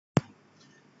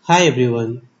Hi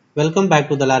everyone, welcome back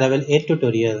to the Laravel 8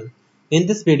 tutorial. In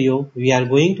this video, we are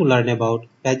going to learn about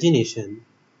pagination.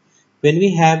 When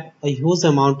we have a huge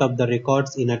amount of the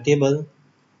records in a table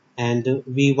and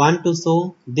we want to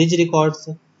show these records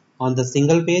on the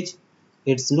single page,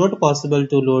 it's not possible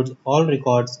to load all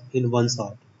records in one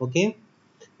shot. Okay,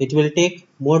 it will take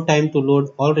more time to load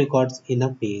all records in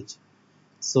a page.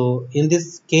 So in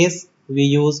this case, we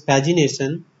use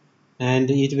pagination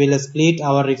and it will split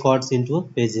our records into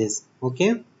pages.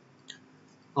 Okay.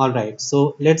 Alright,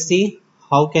 so let's see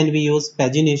how can we use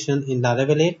pagination in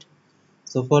Laravel 8.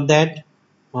 So for that,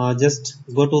 just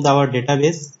go to our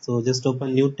database. So just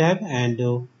open new tab and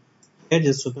here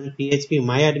just open PHP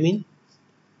myadmin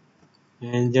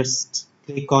and just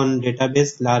click on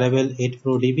database Laravel 8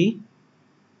 Pro DB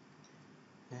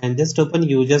and just open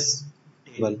users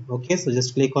table. Okay, so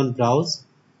just click on browse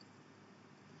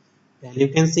and you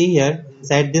can see here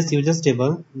inside this users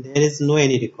table there is no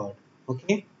any record.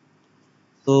 Okay,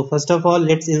 so first of all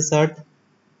let's insert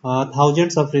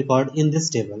thousands of record in this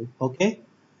table. Okay,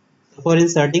 for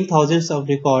inserting thousands of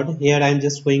record, here I am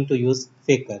just going to use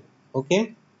faker.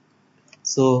 Okay,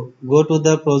 so go to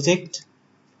the project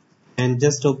and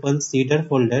just open seeder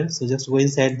folder. So just go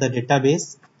inside the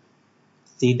database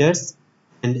seeders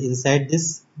and inside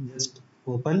this just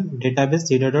open database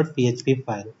seeder.php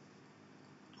file.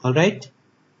 Alright,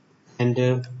 and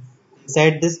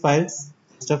inside this files,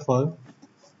 first of all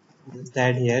just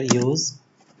add here use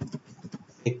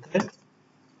faker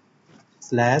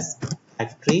slash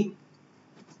factory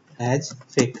as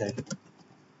faker.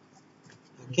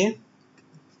 Okay,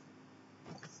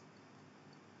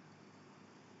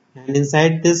 and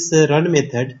inside this run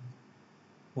method,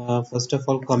 first of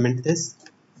all comment this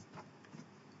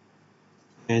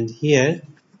and here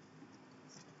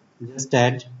just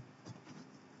add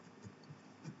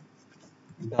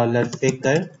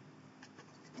 $faker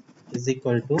is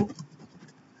equal to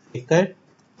faker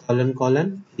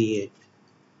colon create.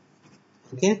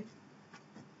 Okay,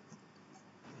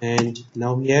 and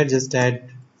now here just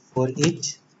add for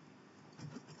each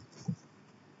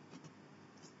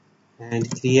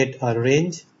and create a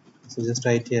range. So just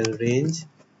write here range,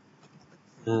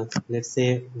 let's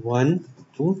say 1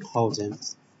 to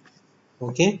thousands.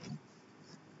 Okay,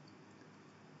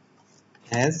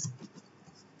 as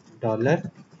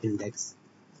dollar index.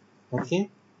 Okay,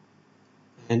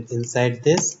 and inside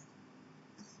this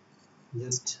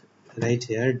just write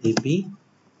here db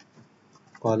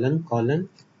colon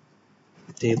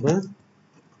table,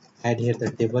 add here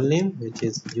the table name which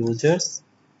is users.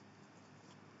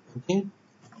 Okay,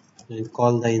 and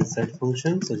call the insert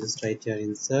function. So just write here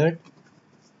insert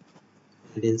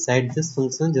and inside this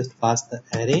function just pass the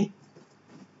array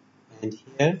and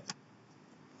here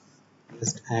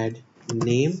just add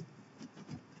name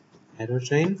arrow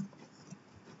sign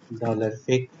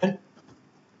 $faker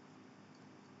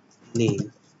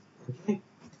name. Okay,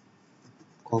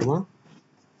 comma,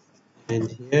 and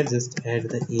here just add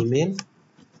the email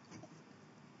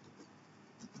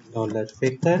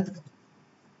 $faker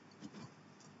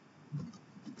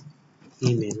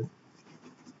email.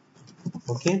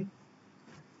 Okay,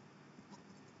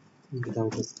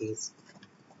 without a space.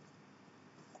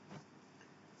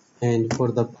 And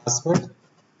for the password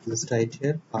just write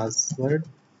here password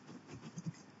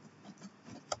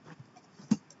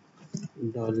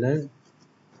dollar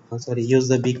sorry, use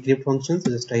the bcrypt function.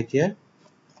 So just write here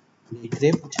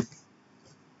bcrypt.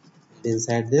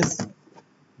 Inside this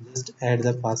just add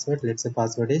the password. Let's say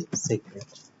password is secret.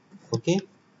 Okay,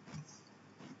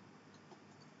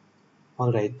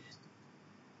 all right,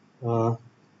 now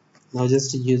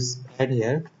just use add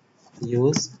here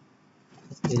use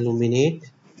illuminate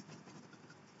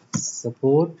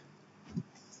support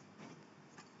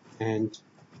and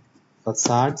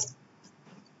facades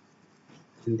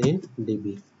and then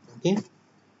db. Okay,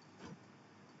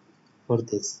 for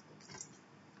this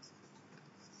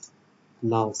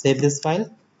now save this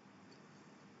file.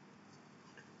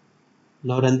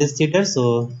 Now run this seeder.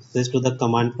 So switch to the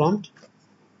command prompt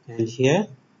and here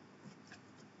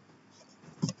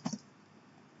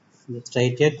just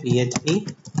write here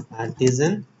php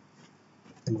artisan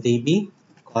db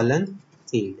colon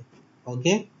seed.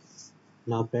 Okay,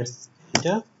 now press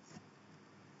enter.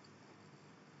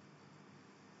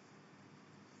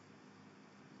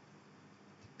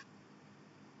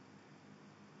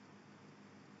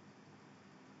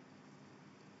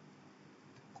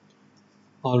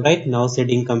 Alright, now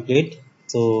seeding complete.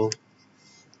 So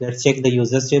let's check the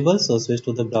users table. So switch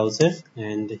to the browser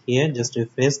and here just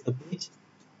refresh the page.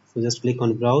 So just click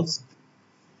on browse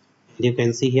and you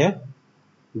can see here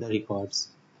the records.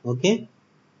 Okay,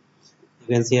 you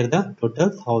can see here the total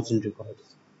 1000 records.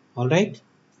 Alright.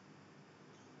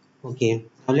 Okay,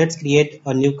 now let's create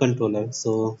a new controller.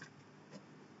 So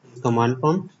command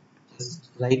prompt, just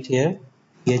write here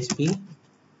php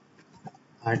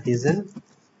artisan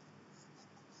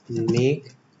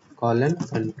make colon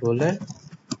controller,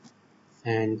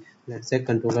 and let's say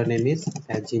controller name is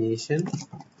pagination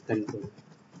controller.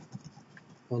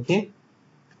 Okay,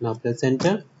 now press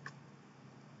enter.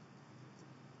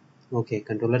 Okay,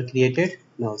 controller created.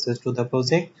 Now switch to the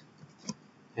project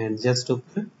and just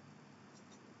open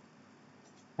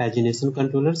pagination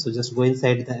controller. So just go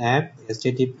inside the app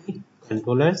http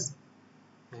controllers,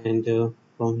 and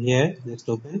from here just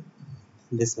open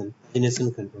this one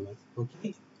pagination controller.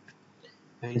 Okay,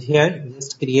 and here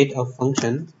just create a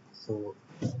function. So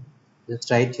just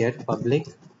write here public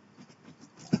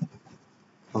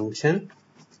function.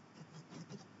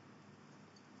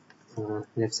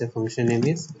 Let's say function name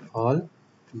is all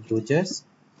users.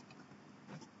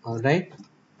 Alright,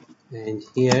 and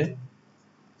here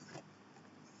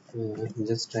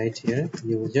just write here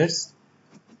users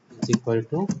is equal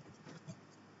to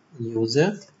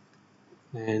user,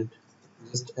 and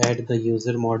just add the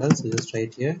user model. So just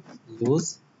write here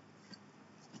use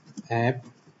app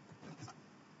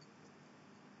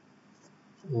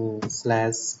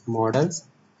slash models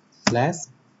slash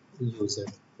user.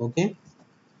 Okay,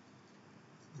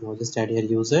 now just add here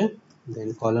user,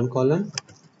 then colon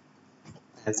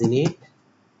paginate.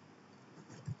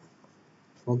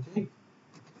 Okay,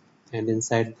 and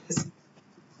inside this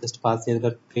just pass here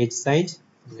the page size,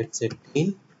 let's say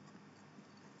 10,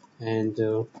 and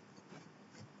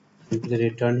simply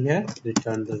return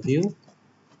the view,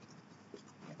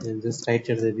 and just write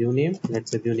here the view name.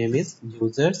 Let's say view name is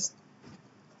users,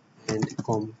 and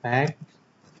compact.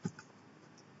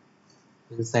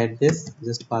 Inside this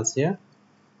just pass here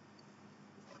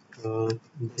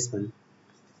this one.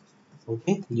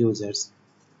 Okay, users.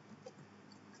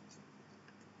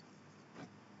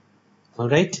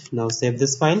 Alright, now save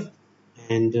this file,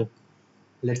 and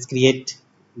let's create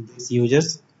these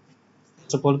users.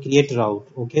 First of all, create route.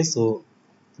 Okay, so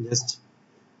just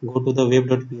go to the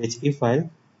web.php file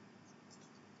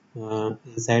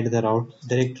inside the route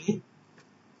directory.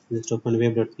 Just open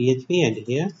web.php, and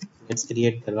here let's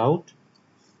create the route.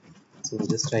 So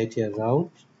just write here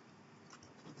route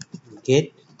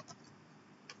get,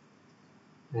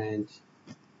 and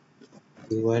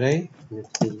URI,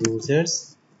 let's say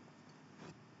users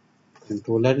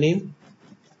controller name.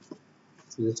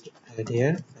 So just add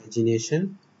here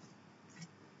pagination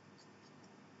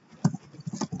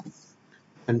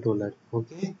controller.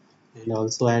 Okay, and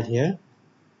also add here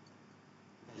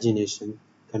pagination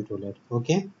controller.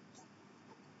 Okay,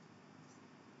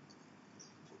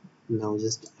 now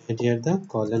just add here the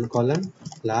colon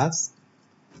class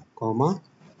comma,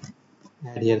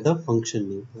 add here the function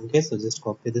name. Okay, so just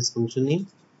copy this function name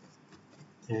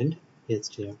and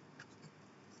paste here.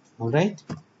 Alright,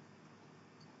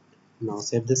 now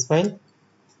save this file,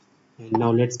 and now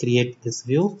let's create this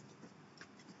view.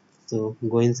 So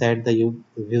go inside the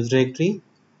views directory.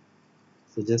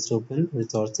 So just open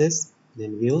resources,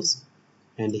 then views,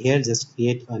 and here just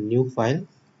create a new file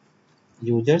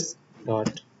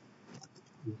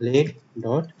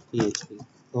users.blade.php.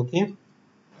 Okay,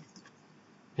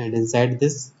 and inside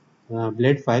this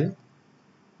blade file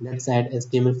let's add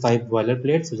HTML5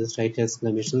 boilerplate. So just write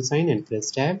exclamation sign and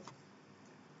press tab,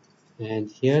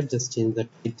 and here just change the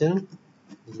title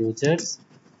users.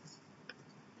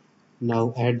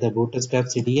 Now add the bootstrap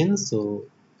CDN. So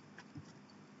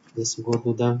just go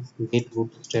to the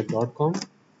getbootstrap.com,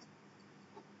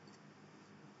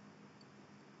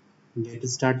 get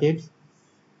started,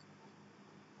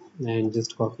 and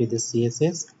just copy the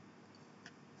CSS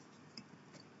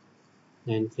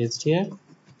and paste here.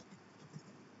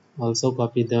 Also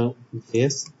copy the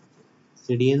base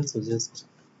CDN, so just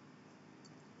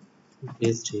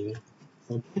paste here.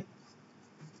 Okay,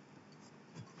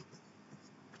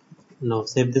 now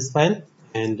save this file,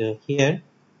 and here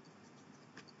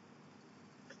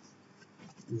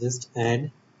just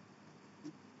add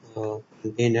a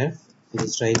container.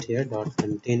 Just write here dot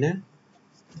container.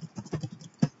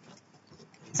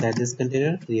 Inside this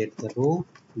container create the row,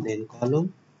 then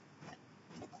column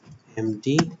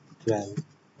empty 12.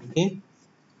 Okay,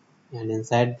 and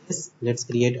inside this let's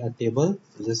create a table.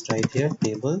 So just write here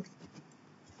table,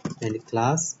 and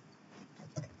class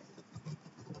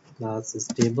is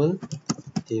table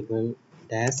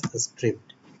dash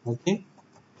script. Okay,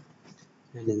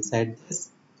 and inside this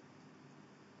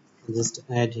just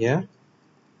add here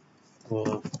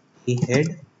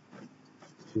head,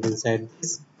 and inside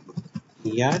this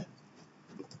er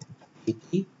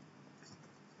pt,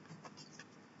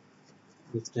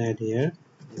 just add here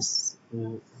this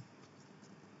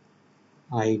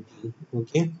id.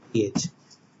 Okay, th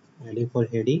id for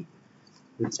heady.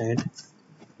 Inside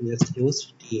just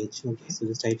use th. Okay, so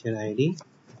just type your id.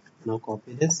 Now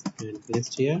copy this and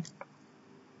paste here.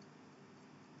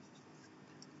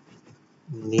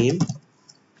 Name,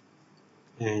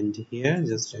 and here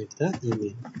just write the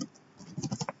email.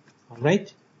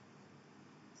 Alright,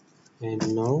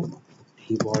 and now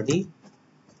tbody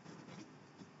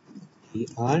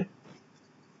tr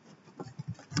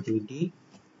td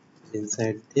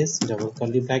inside this double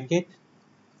curly bracket,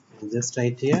 and just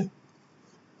write here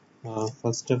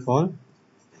first of all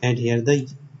add here the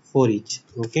for each.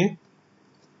 Okay,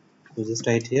 so just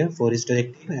write here for each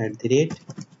directive at the rate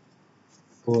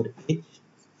for each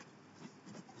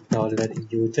dollar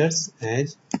users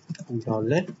as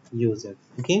dollar user.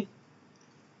 Okay,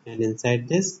 and inside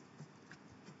this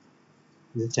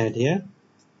just add here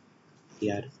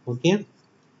here. Okay,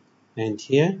 and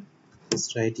here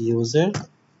just write user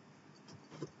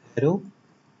arrow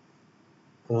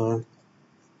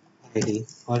id.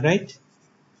 All right,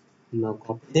 now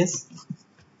copy this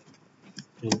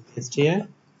and paste here.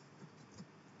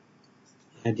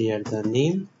 Add here the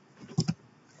name,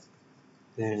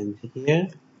 and here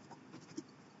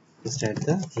just add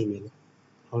the email.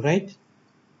 All right,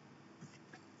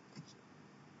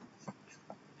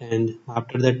 and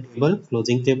after the table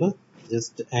closing table,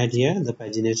 just add here the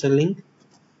pagination link.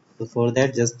 So for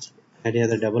that, just add here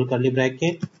the double curly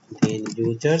bracket, then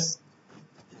users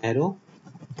arrow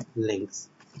links.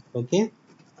 Okay,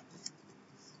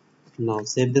 now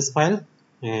save this file,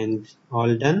 and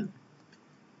all done.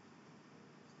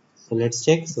 So let's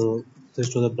check. So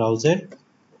switch to the browser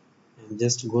and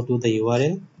just go to the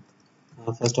URL.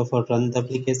 First of all, run the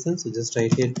application. So just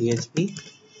write here php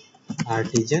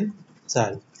artisan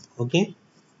serve. Okay,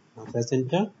 now press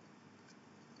enter.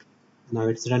 Now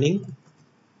it's running.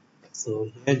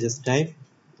 So here just type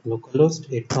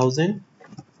localhost 8000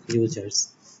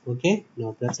 users. Okay,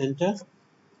 now press enter.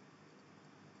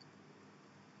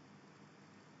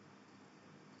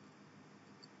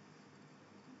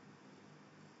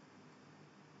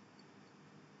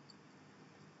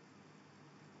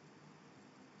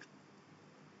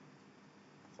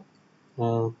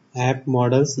 App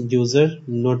models user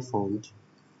not found.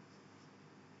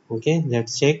 Okay,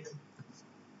 let's check.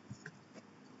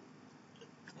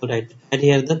 Alright, add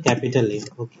here the capital name.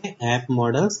 Okay, app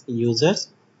models users.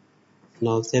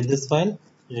 Now save this file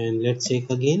and let's check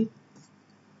again.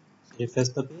 Refresh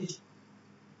the page.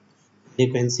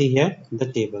 You can see here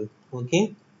the table.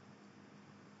 Okay,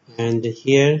 and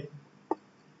here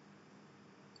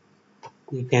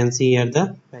you can see here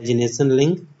the pagination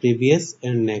link, previous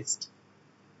and next.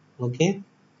 Okay,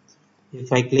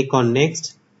 if I click on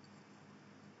next,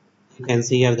 you can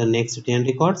see here the next 10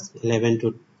 records 11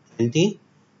 to 20.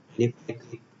 And if I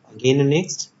click again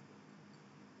next,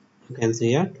 you can see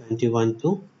here 21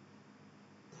 to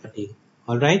 30.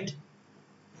 Alright,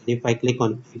 if I click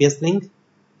on previous link,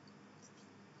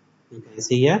 you can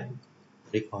see here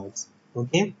records.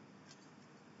 Okay,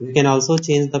 we can also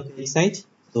change the page size.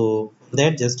 So for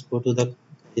that, just go to the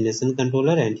pagination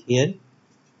controller and here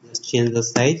just change the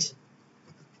size.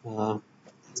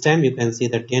 This time you can see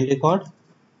the 10 record,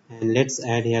 and let's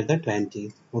add here the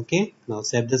 20. Okay, now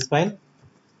save this file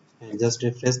and just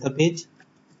refresh the page,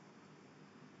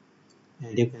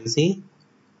 and you can see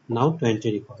now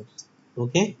 20 records.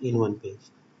 Okay, in one page.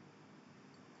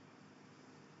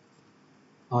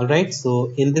 Alright,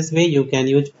 so in this way you can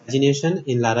use pagination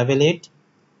in Laravel 8.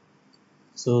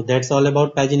 So that's all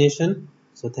about pagination.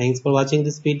 So thanks for watching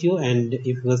this video, and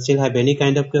if you still have any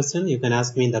kind of question, you can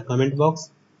ask me in the comment box.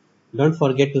 Don't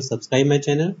forget to subscribe my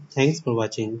channel. Thanks for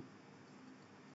watching.